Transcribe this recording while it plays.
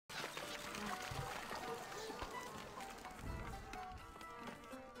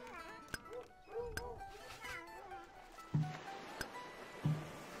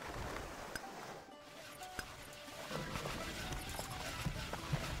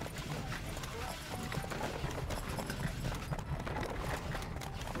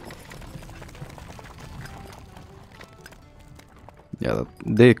Yeah,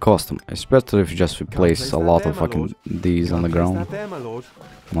 they cost them, especially if you just replace a lot of fucking these on the ground.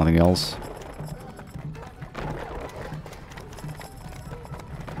 Nothing else.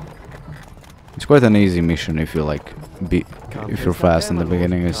 It's quite an easy mission if you like if you're fast in the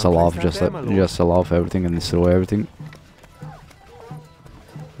beginning. You sell off just sell off everything and destroy everything.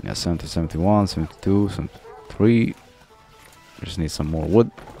 Yeah, 70, 71, 72, 73. Just need some more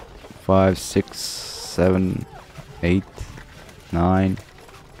wood. 5, 6, 7, 8, 9,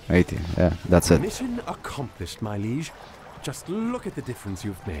 80. Yeah, that's it. Mission accomplished, my liege. Just look at the difference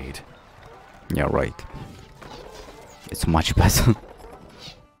you've made. Yeah, right. It's much better.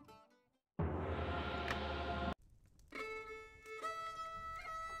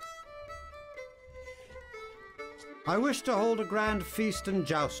 I wish to hold a grand feast and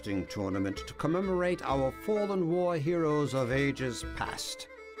jousting tournament to commemorate our fallen war heroes of ages past.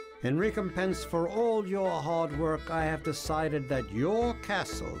 In recompense for all your hard work, I have decided that your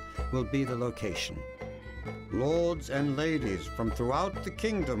castle will be the location. Lords and ladies from throughout the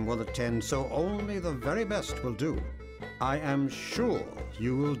kingdom will attend, so only the very best will do. I am sure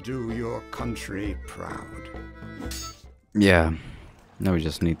you will do your country proud. Yeah. Now we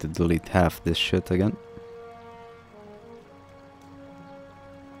just need to delete half this shit again.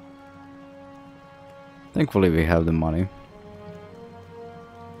 Thankfully we have the money.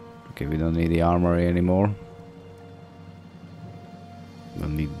 Okay, we don't need the armory anymore. We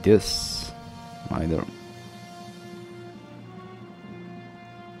don't need this either.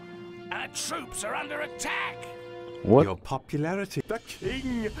 Our troops are under attack! What? Your popularity.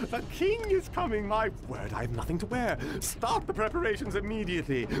 The king is coming, my word, I have nothing to wear. Start the preparations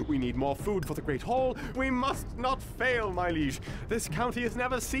immediately. We need more food for the Great Hall. We must not fail, my liege. This county has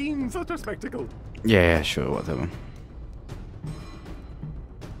never seen such a spectacle. Yeah, sure, whatever.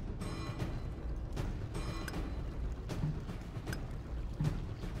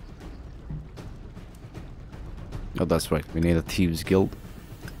 Oh, that's right, we need a thieves guild.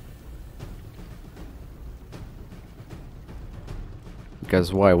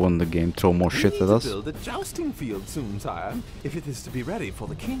 Because why wouldn't the game throw more shit at us? We need to build a jousting field soon, sire, if it is to be ready for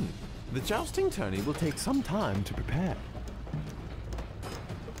the king. The jousting tourney will take some time to prepare.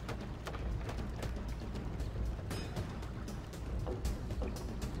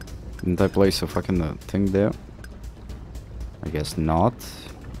 Didn't I place a fucking thing there? I guess not.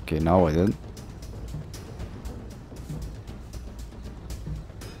 Okay, now I did.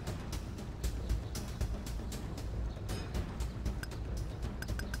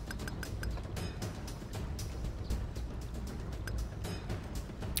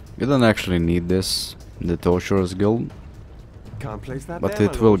 You don't actually need this, the Torturers Guild, Can't place that but there,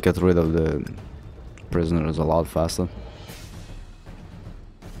 it my will lord. get rid of the prisoners a lot faster.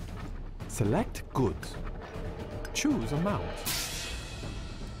 Select goods. Choose amount.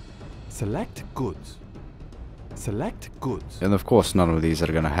 Select goods. Select goods. And of course none of these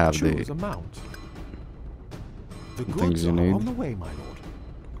are gonna have Choose the amount. The things goods you are need. on the way, my lord.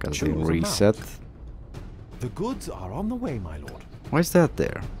 because they Choose reset. amount. The goods are on the way, my lord. Why is that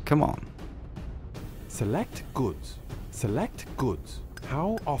there? Come on. Select goods. Select goods.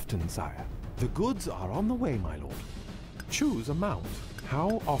 How often, sire? The goods are on the way, my lord. Choose amount.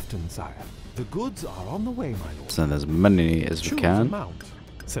 How often, sire? The goods are on the way, my lord. Send as many as we Choose can. amount.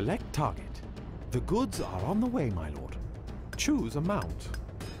 Select target. The goods are on the way, my lord. Choose amount.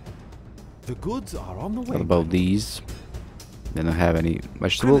 The goods are on the way. What about these? They don't have any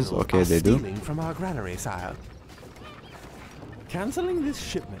vegetables? Criminals Okay, are they do. stealing from our granary, sire. Cancelling this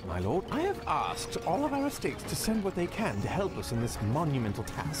shipment, my lord. I have asked all of our estates to send what they can to help us in this monumental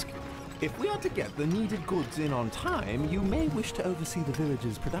task. If we are to get the needed goods in on time, you may wish to oversee the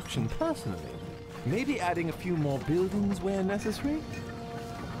village's production personally. Maybe adding a few more buildings where necessary?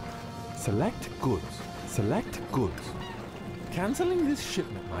 Select goods. Select goods. Cancelling this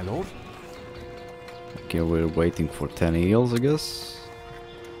shipment, my lord. Okay, we're waiting for 10 eels, I guess.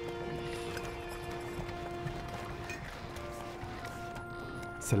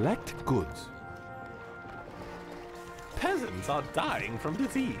 Select goods. Peasants are dying from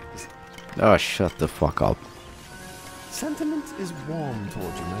disease. Oh, shut the fuck up. Sentiment is warm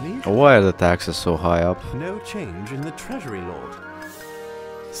towards you, my liege. Why are the taxes so high up? No change in the treasury, lord.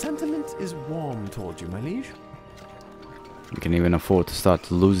 Sentiment is warm towards you, my liege. We can even afford to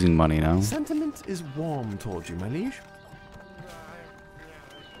start losing money now. Sentiment is warm towards you, my liege.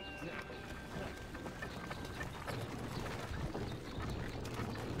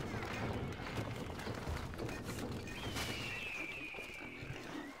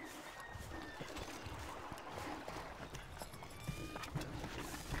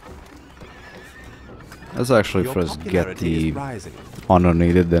 Let's actually Your first get popularity is the rising. honor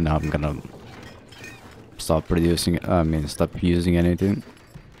needed, then I'm gonna stop producing, stop using anything.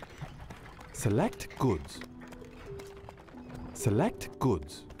 Select goods. Select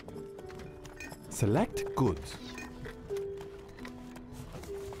goods. Select goods.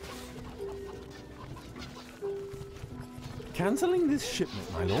 Canceling this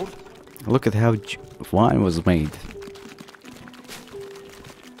shipment, my lord. Look at how wine was made.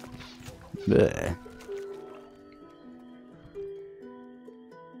 Blech.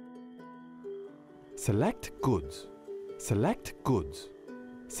 Select goods. Select goods.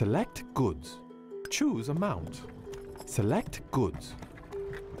 Select goods. Choose amount. Select goods.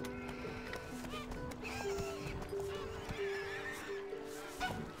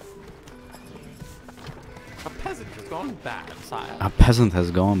 A peasant has gone bad, sire. A peasant has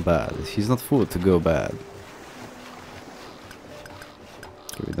gone bad. He's not food to go bad.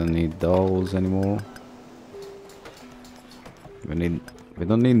 We don't need those anymore. We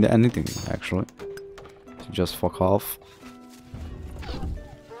don't need anything actually. So just fuck off.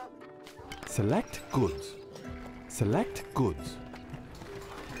 Select goods. Select goods.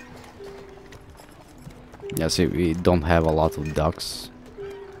 Yeah, see, we don't have a lot of ducks.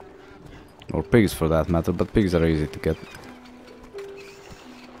 Or pigs for that matter, but pigs are easy to get.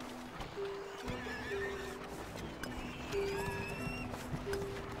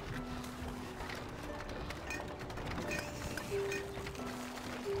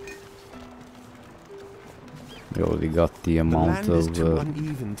 We already got the The amount land is of too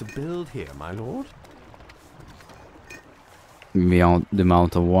uneven to build here, my lord. the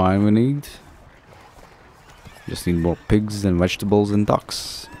amount of wine we need. Just need more pigs and vegetables and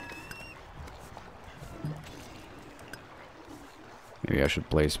ducks. Maybe I should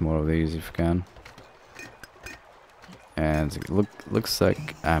place more of these if I can. And looks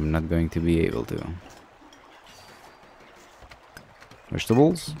like I'm not going to be able to.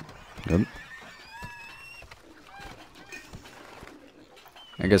 Vegetables? Good.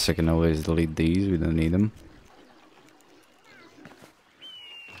 I guess I can always delete these, we don't need them.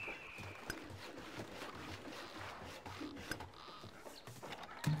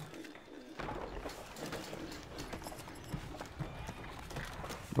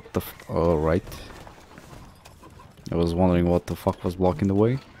 What the oh, right. I was wondering what the fuck was blocking the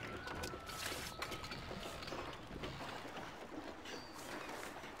way.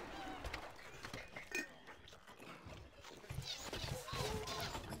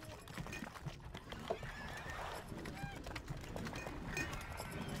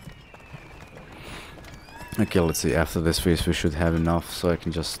 Okay, let's see, after this phase we should have enough so I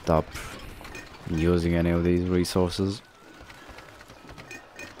can just stop using any of these resources.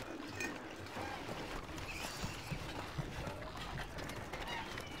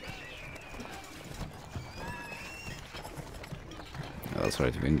 That's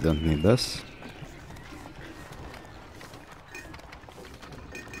right, we don't need this.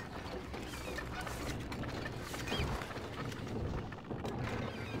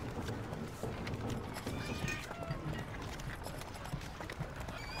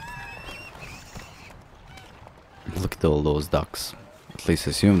 Look at all those ducks. At least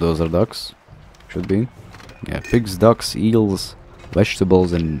assume those are ducks. Should be. Yeah, pigs, ducks, eels,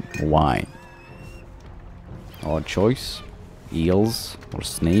 vegetables, and wine. Odd choice. Eels or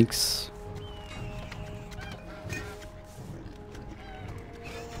snakes.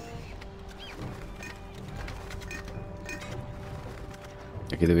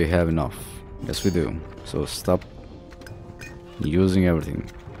 Okay, do we have enough? Yes, we do. So stop using everything.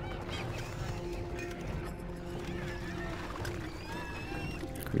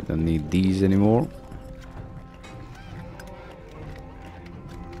 We don't need these anymore.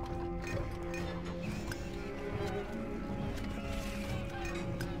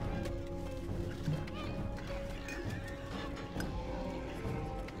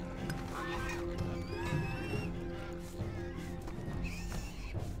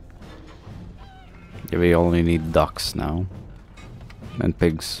 Yeah, we only need ducks now. And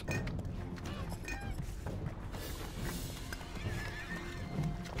pigs.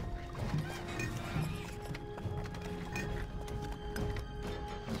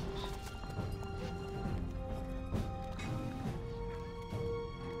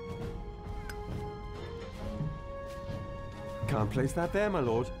 Can't place that there, my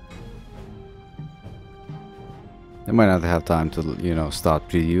lord. They might not have time to, you know, start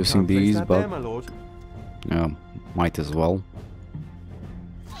reusing Can't place these, that there, but my lord. might as well.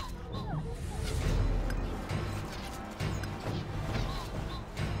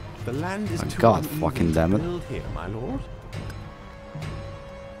 The land is My too God, uneven fucking to damn it. build here, my lord.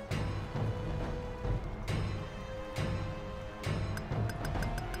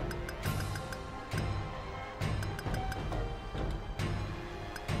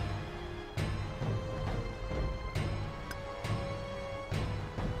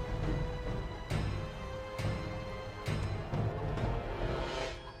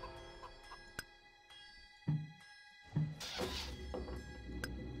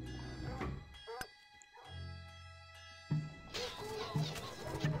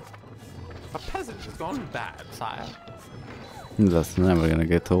 A peasant has gone bad, sire. That's never gonna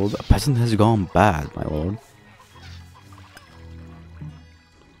get old. A peasant has gone bad, my lord.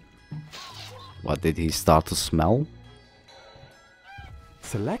 What, did he start to smell?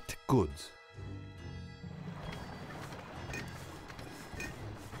 Select goods.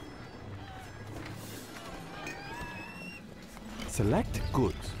 Select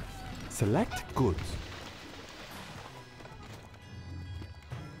goods. Select goods.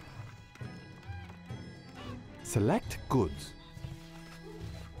 Select goods.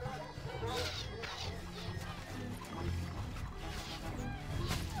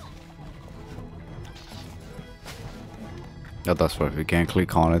 Yeah, that's right. We can't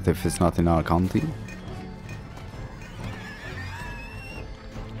click on it if it's not in our county.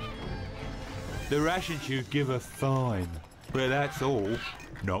 The rations you give are fine, but that's all.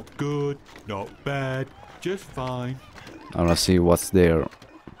 Not good, not bad, just fine. I wanna see what's there.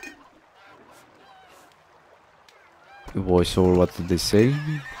 Voiceover, what did they say?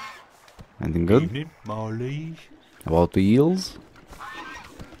 Anything good? Evening, my liege. About the eels?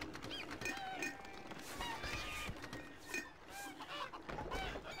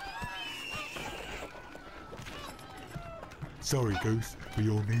 Sorry, Goose, but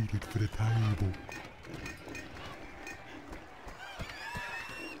you're needed for the table.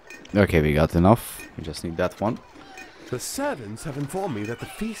 Okay, we got enough. We just need that one. The servants have informed me that the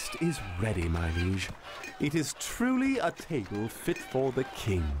feast is ready, my liege. It is truly a table fit for the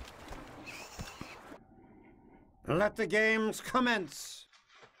king. Let the games commence.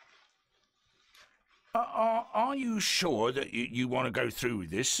 Are you sure that you want to go through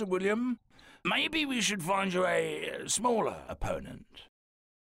with this, Sir William? Maybe we should find you a smaller opponent.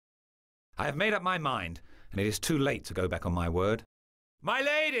 I have made up my mind, and it is too late to go back on my word. My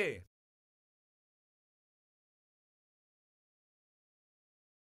lady!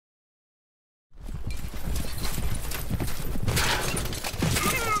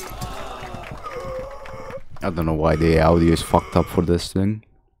 I don't know why the audio is fucked up for this thing,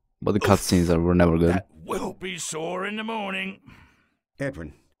 but the cutscenes were never good. That will be sore in the morning.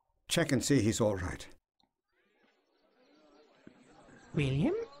 Edwin, check and see he's all right.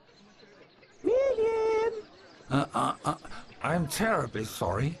 William? William! I'm terribly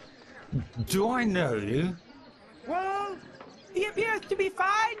sorry. Do I know you? Well, he appears to be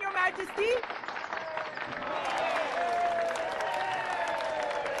fine, Your Majesty.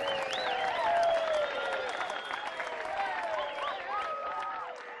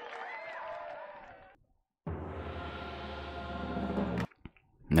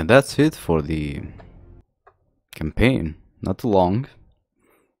 And that's it for the campaign. Not too long.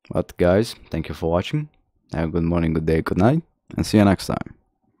 But guys, thank you for watching. Have a good morning, good day, good night, and see you next time.